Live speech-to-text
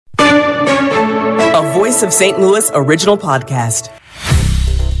a Voice of St. Louis original podcast.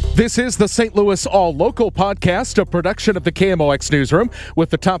 This is the St. Louis All Local podcast, a production of the KMOX newsroom with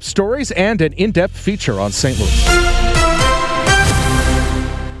the top stories and an in-depth feature on St. Louis.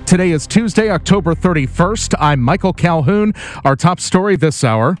 Today is Tuesday, October 31st. I'm Michael Calhoun. Our top story this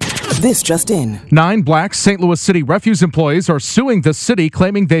hour. This just in. 9 black St. Louis City refuse employees are suing the city,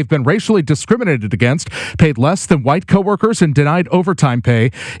 claiming they've been racially discriminated against, paid less than white coworkers, and denied overtime pay.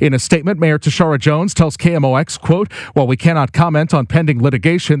 In a statement, Mayor Tashara Jones tells KMOX, quote, "While we cannot comment on pending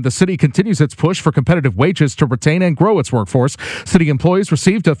litigation, the city continues its push for competitive wages to retain and grow its workforce. City employees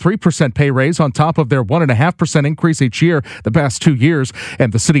received a 3% pay raise on top of their 1.5% increase each year the past 2 years,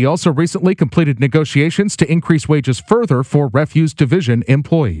 and the city also recently completed negotiations to increase wages further for refuse division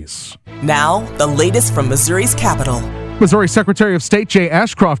employees." Now, the latest from Missouri's capital. Missouri Secretary of State Jay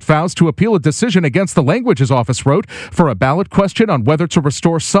Ashcroft vows to appeal a decision against the language his office wrote for a ballot question on whether to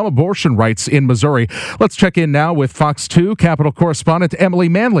restore some abortion rights in Missouri. Let's check in now with Fox 2 Capitol correspondent Emily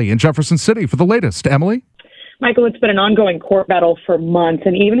Manley in Jefferson City for the latest. Emily? Michael, it's been an ongoing court battle for months,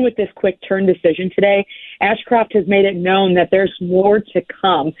 and even with this quick turn decision today, Ashcroft has made it known that there's more to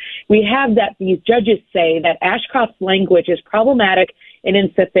come. We have that these judges say that Ashcroft's language is problematic and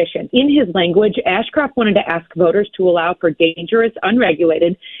insufficient. In his language, Ashcroft wanted to ask voters to allow for dangerous,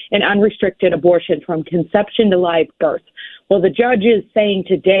 unregulated, and unrestricted abortion from conception to live birth. Well, the judge is saying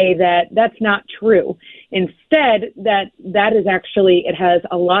today that that's not true. Instead, that is actually, it has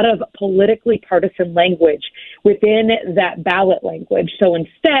a lot of politically partisan language within that ballot language. So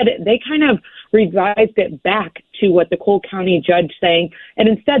instead, they kind of revised it back to what the Cole County judge saying, and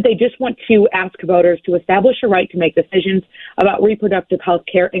instead they just want to ask voters to establish a right to make decisions about reproductive health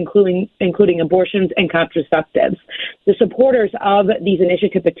care, including abortions and contraceptives. The supporters of these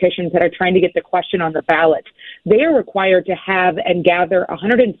initiative petitions that are trying to get the question on the ballot, they are required to have and gather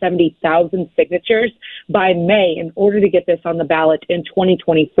 170,000 signatures by May in order to get this on the ballot in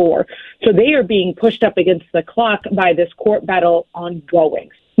 2024. So they are being pushed up against the clock by this court battle ongoing.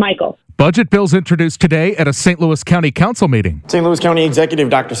 Michael. Budget bills introduced today at a St. Louis County Council meeting. St. Louis County Executive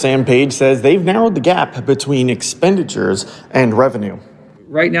Dr. Sam Page says they've narrowed the gap between expenditures and revenue.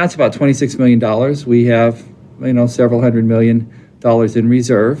 Right now it's about $26 million. We have, several $100 million in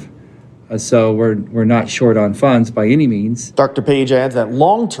reserve. So we're not short on funds by any means. Dr. Page adds that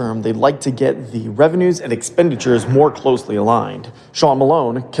long-term, they'd like to get the revenues and expenditures more closely aligned. Sean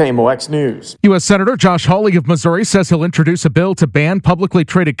Malone, KMOX News. U.S. Senator Josh Hawley of Missouri says he'll introduce a bill to ban publicly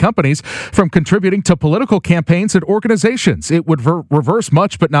traded companies from contributing to political campaigns and organizations. It would reverse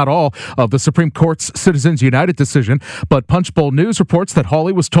much, but not all, of the Supreme Court's Citizens United decision. But Punchbowl News reports that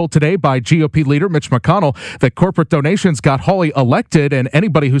Hawley was told today by GOP leader Mitch McConnell that corporate donations got Hawley elected, and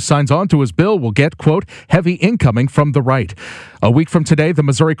anybody who signs on to his bill will get, quote, heavy incoming from the right. A week from today, the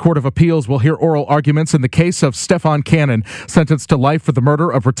Missouri Court of Appeals will hear oral arguments in the case of Stefan Cannon, sentenced to life for the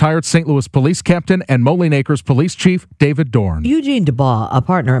murder of retired St. Louis police captain and Moline Acres police chief David Dorn. Eugene Dubois, a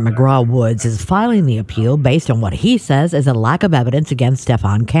partner at McGraw Woods, is filing the appeal based on what he says is a lack of evidence against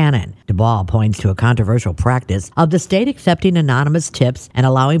Stefan Cannon. Dubois points to a controversial practice of the state accepting anonymous tips and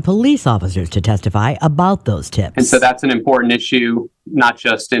allowing police officers to testify about those tips. And so that's an important issue, not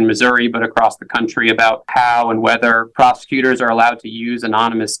just in Missouri, but across the country, about how and whether prosecutors are allowed to use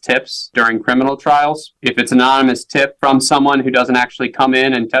anonymous tips during criminal trials. If it's an anonymous tip from someone who doesn't actually come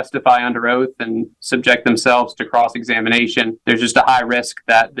in and testify under oath and subject themselves to cross-examination, there's just a high risk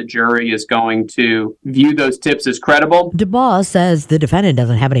that the jury is going to view those tips as credible. Dubois says the defendant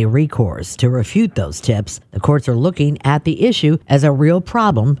doesn't have any recourse to refute those tips. The courts are looking at the issue as a real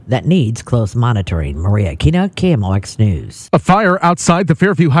problem that needs close monitoring. Maria Aquina, KMOX News. A fire outside the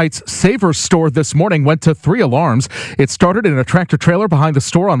Fairview Heights Savers store this morning went to 3 alarms. It started in a tractor-trailer behind the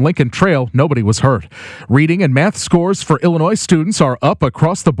store on Lincoln Trail. Nobody was hurt. Reading and math scores for Illinois students are up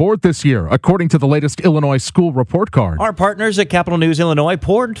across the board this year, according to the latest Illinois school report card. Our partners at Capital News Illinois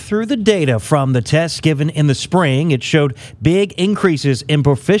poured through the data from the tests given in the spring. It showed big increases in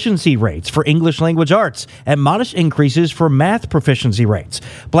proficiency rates for English language arts and modest increases for math proficiency rates.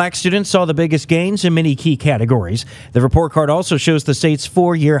 Black students saw the biggest gains in many key categories. The report card also shows the state's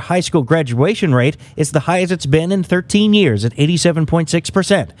 4-year high school graduation rate is the highest it's been in 13 years at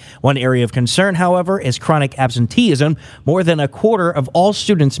 87.6%. One area of concern, however, is chronic absenteeism. More than a quarter of all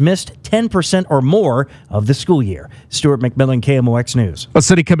students missed 10% or more of the school year. Stuart McMillan, KMOX News. A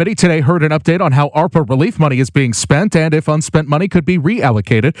city committee today heard an update on how ARPA relief money is being spent and if unspent money could be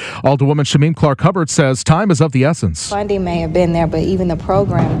reallocated. Alderwoman Shamim Clark-Hubbard says time is of the essence. Funding may have been there, but even the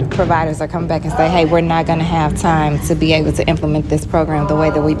program providers are coming back and say, hey, we're not going to have time to be able to implement this program the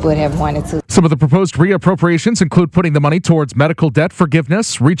way that we would have wanted to. Some of the proposed reappropriations include putting the money towards medical debt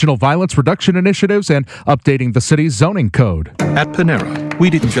forgiveness, regional violence reduction initiatives, and updating the city's zoning code. At Panera, we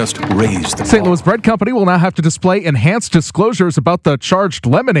didn't just raise the St. Louis Bread Company will now have to display enhanced disclosures about the charged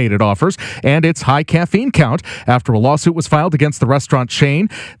lemonade it offers and its high caffeine count after a lawsuit was filed against the restaurant chain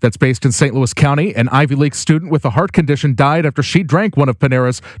that's based in St. Louis County. An Ivy League student with a heart condition died after she drank one of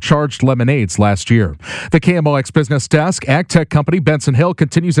Panera's charged lemonades last year. The KMOX Business Desk ag tech company Benson Hill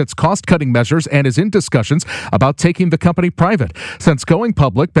continues its cost-cutting measures and is in discussions about taking the company private. Since going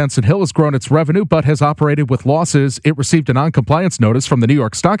public, Benson Hill has grown its revenue but has operated with losses. It received a non-compliance notice from the New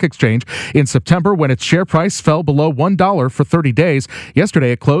York Stock Exchange in September when its share price fell below $1 for 30 days.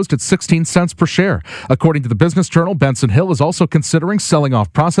 Yesterday, it closed at 16 cents per share. According to the Business Journal, Benson Hill is also considering selling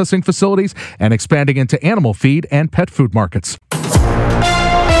off processing facilities and expanding into animal feed and pet food markets.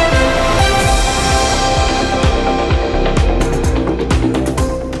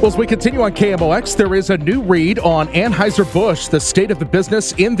 Well, as we continue on KMOX, there is a new read on Anheuser-Busch, the state of the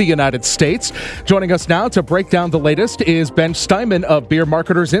business in the United States. Joining us now to break down the latest is Benj Steinman of Beer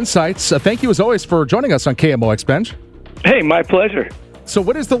Marketers Insights. Thank you, as always, for joining us on KMOX, Benj. Hey, my pleasure. So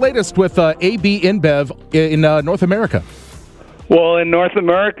what is the latest with AB InBev in North America? Well, in North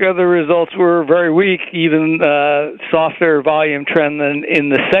America, the results were very weak, even softer volume trend than in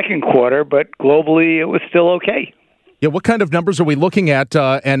the second quarter, but globally it was still okay. Yeah, what kind of numbers are we looking at,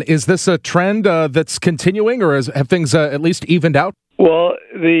 and is this a trend that's continuing, or have things at least evened out? Well,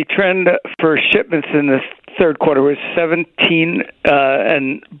 the trend for shipments in the third quarter was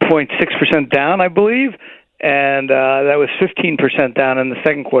 17.6% down, I believe, and that was 15% down in the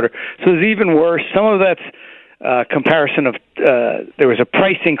second quarter. So it's even worse. Some of that's comparison of there was a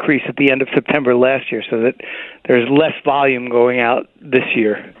price increase at the end of September last year, so that there's less volume going out this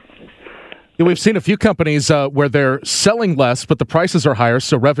year. We've seen a few companies where they're selling less, but the prices are higher,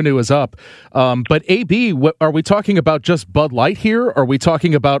 so revenue is up. But AB, are we talking about just Bud Light here, or are we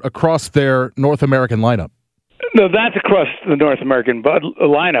talking about across their North American lineup? No, that's across the North American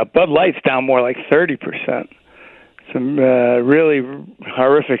lineup. Bud Light's down more like 30%. Some really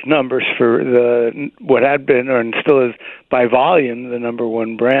horrific numbers for what had been, and still is by volume, the number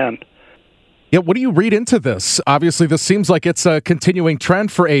one brand. Yeah, what do you read into this? Obviously, this seems like it's a continuing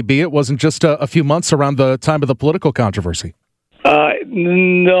trend for AB. It wasn't just a few months around the time of the political controversy.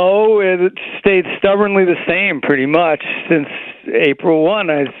 No, it stayed stubbornly the same pretty much since April 1.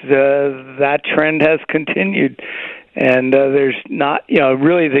 That trend has continued. And there's not,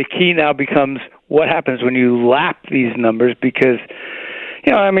 really the key now becomes what happens when you lap these numbers because,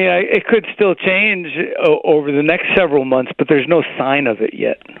 it could still change over the next several months, but there's no sign of it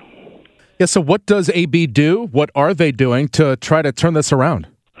yet. Yeah, so what does AB do? What are they doing to try to turn this around?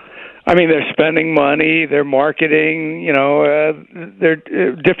 They're spending money, they're marketing, they're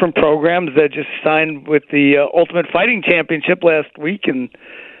different programs that just signed with the Ultimate Fighting Championship last week, and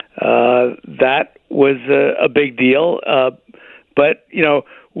that was a big deal. But,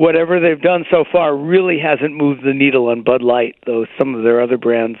 whatever they've done so far really hasn't moved the needle on Bud Light, though some of their other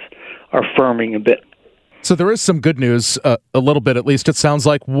brands are firming a bit. So there is some good news, a little bit at least. It sounds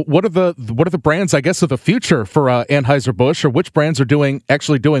like. What are the brands, I guess, of the future for Anheuser-Busch, or which brands are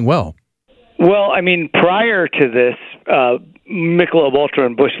actually doing well? Well, prior to this, Michelob Ultra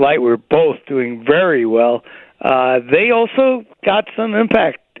and Busch Light were both doing very well. They also got some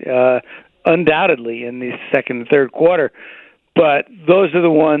impact, undoubtedly, in the second and third quarter. But those are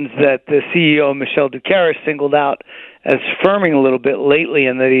the ones that the CEO, Michel Ducaris, singled out as firming a little bit lately,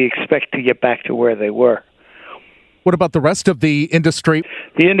 and that he expects to get back to where they were. What about the rest of the industry?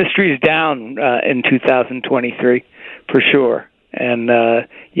 The industry is down in 2023, for sure. And,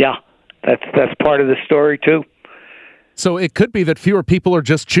 that's part of the story, too. So it could be that fewer people are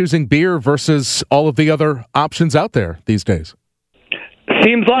just choosing beer versus all of the other options out there these days.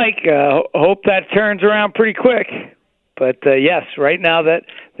 Seems like. Hope that turns around pretty quick. But, yes, right now that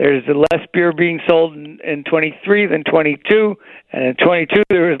there's less beer being sold in 23 than 22, and in 22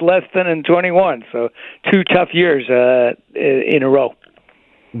 there was less than in 21. So 2 tough years in a row.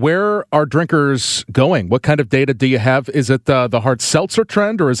 Where are drinkers going? What kind of data do you have? Is it the hard seltzer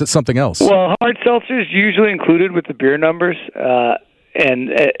trend, or is it something else? Well, hard seltzer is usually included with the beer numbers,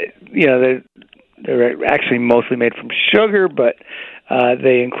 they're actually mostly made from sugar, but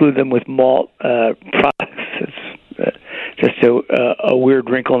they include them with malt products. It's just a weird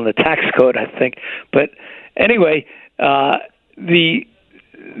wrinkle in the tax code, I think. But anyway, that's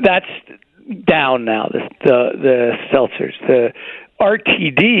down now. The seltzers. The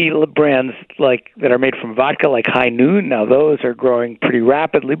RTD brands like that are made from vodka, like High Noon, now those are growing pretty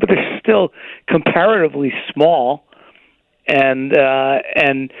rapidly, but they're still comparatively small. And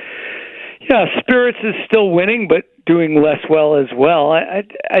spirits is still winning, but doing less well as well.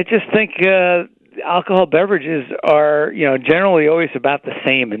 I just think alcohol beverages are generally always about the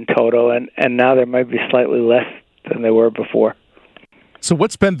same in total, and now there might be slightly less than they were before. So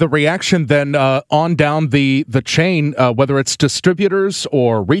what's been the reaction then on down the chain, whether it's distributors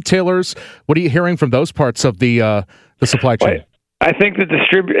or retailers? What are you hearing from those parts of the supply chain? Well, I think the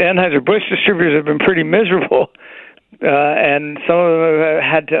Anheuser-Busch distributors have been pretty miserable, and some of them have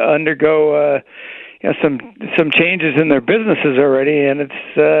had to undergo some changes in their businesses already, and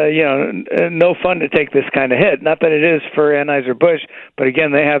it's no fun to take this kind of hit. Not that it is for Anheuser-Busch, but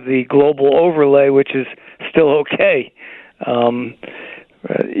again, they have the global overlay, which is still okay.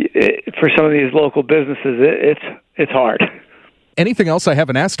 For some of these local businesses, it's hard. Anything else I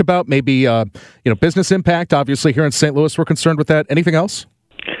haven't asked about? Maybe business impact. Obviously, here in St. Louis, we're concerned with that. Anything else?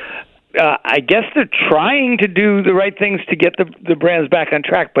 I guess they're trying to do the right things to get the brands back on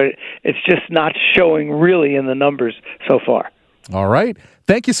track, but it's just not showing really in the numbers so far. All right.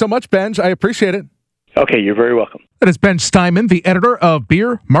 Thank you so much, Benj. I appreciate it. Okay, you're very welcome. That is Benj Steinman, the editor of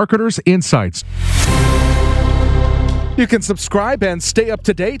Beer Marketers Insights. You can subscribe and stay up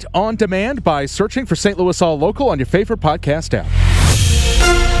to date on demand by searching for St. Louis All Local on your favorite podcast app.